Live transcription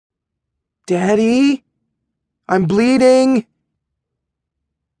Daddy? I'm bleeding!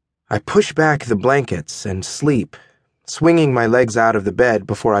 I push back the blankets and sleep, swinging my legs out of the bed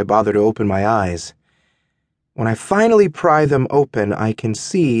before I bother to open my eyes. When I finally pry them open, I can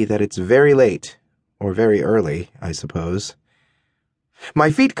see that it's very late, or very early, I suppose.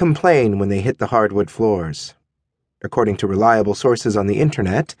 My feet complain when they hit the hardwood floors. According to reliable sources on the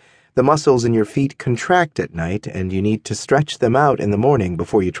internet, the muscles in your feet contract at night and you need to stretch them out in the morning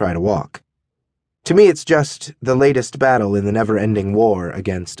before you try to walk. To me, it's just the latest battle in the never-ending war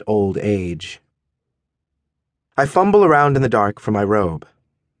against old age. I fumble around in the dark for my robe.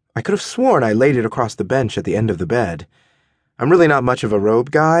 I could have sworn I laid it across the bench at the end of the bed. I'm really not much of a robe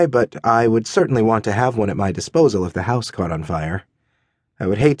guy, but I would certainly want to have one at my disposal if the house caught on fire. I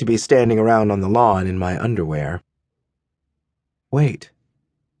would hate to be standing around on the lawn in my underwear. Wait,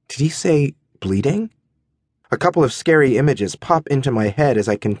 did he say bleeding? A couple of scary images pop into my head as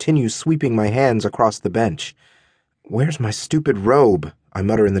I continue sweeping my hands across the bench. Where's my stupid robe? I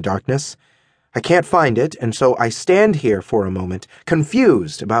mutter in the darkness. I can't find it, and so I stand here for a moment,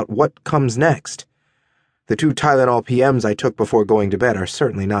 confused about what comes next. The 2 Tylenol PMs I took before going to bed are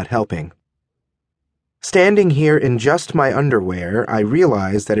certainly not helping. Standing here in just my underwear, I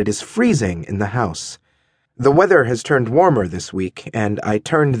realize that it is freezing in the house. The weather has turned warmer this week, and I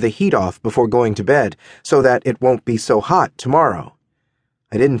turned the heat off before going to bed so that it won't be so hot tomorrow.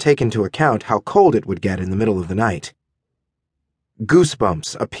 I didn't take into account how cold it would get in the middle of the night.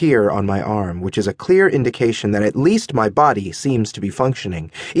 Goosebumps appear on my arm, which is a clear indication that at least my body seems to be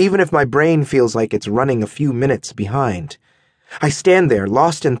functioning, even if my brain feels like it's running a few minutes behind. I stand there,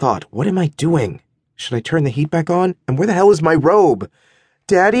 lost in thought. What am I doing? Should I turn the heat back on? And where the hell is my robe?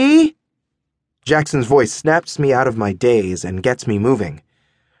 Daddy? Jackson's voice snaps me out of my daze and gets me moving.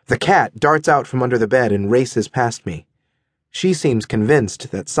 The cat darts out from under the bed and races past me. She seems convinced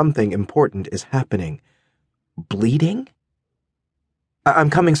that something important is happening. Bleeding?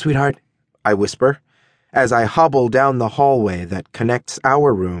 I'm coming, sweetheart, I whisper, as I hobble down the hallway that connects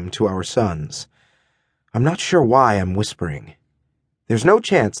our room to our son's. I'm not sure why I'm whispering. There's no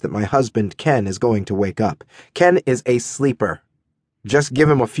chance that my husband Ken is going to wake up. Ken is a sleeper. Just give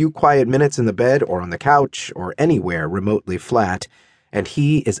him a few quiet minutes in the bed or on the couch or anywhere remotely flat, and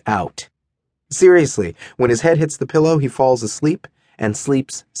he is out. Seriously, when his head hits the pillow, he falls asleep and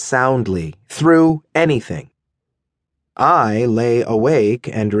sleeps soundly through anything. I lay awake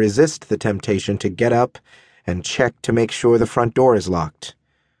and resist the temptation to get up and check to make sure the front door is locked,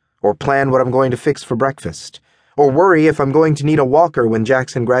 or plan what I'm going to fix for breakfast, or worry if I'm going to need a walker when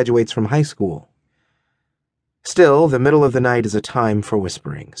Jackson graduates from high school. Still, the middle of the night is a time for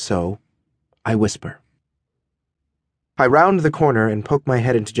whispering, so I whisper. I round the corner and poke my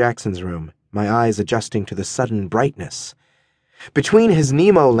head into Jackson's room, my eyes adjusting to the sudden brightness. Between his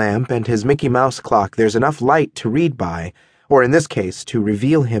Nemo lamp and his Mickey Mouse clock, there's enough light to read by, or in this case, to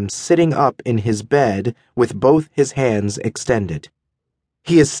reveal him sitting up in his bed with both his hands extended.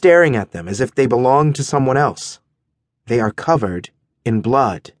 He is staring at them as if they belong to someone else. They are covered in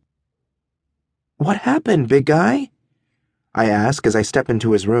blood. What happened, big guy? I ask as I step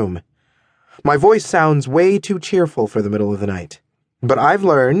into his room. My voice sounds way too cheerful for the middle of the night. But I've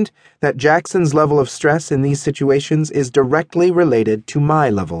learned that Jackson's level of stress in these situations is directly related to my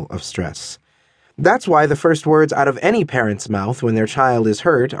level of stress. That's why the first words out of any parent's mouth when their child is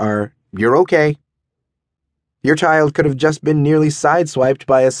hurt are, "You're okay." Your child could have just been nearly sideswiped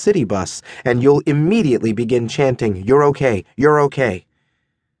by a city bus, and you'll immediately begin chanting, "You're okay, you're okay."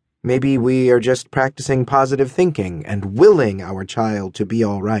 Maybe we are just practicing positive thinking and willing our child to be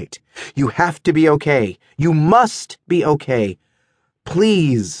all right. You have to be okay. You must be okay.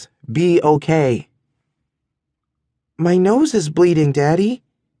 Please be okay. My nose is bleeding, Daddy.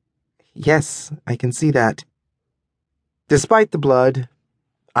 Yes, I can see that. Despite the blood,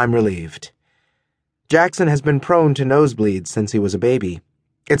 I'm relieved. Jackson has been prone to nosebleeds since he was a baby.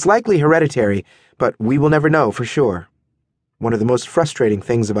 It's likely hereditary, but we will never know for sure. One of the most frustrating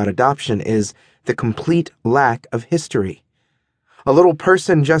things about adoption is the complete lack of history. A little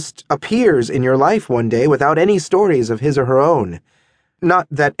person just appears in your life one day without any stories of his or her own. Not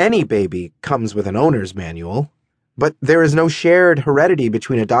that any baby comes with an owner's manual, but there is no shared heredity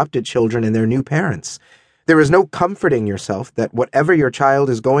between adopted children and their new parents. There is no comforting yourself that whatever your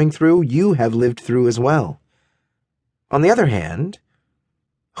child is going through, you have lived through as well. On the other hand,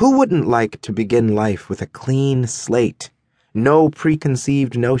 who wouldn't like to begin life with a clean slate? No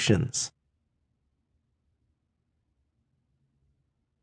preconceived notions.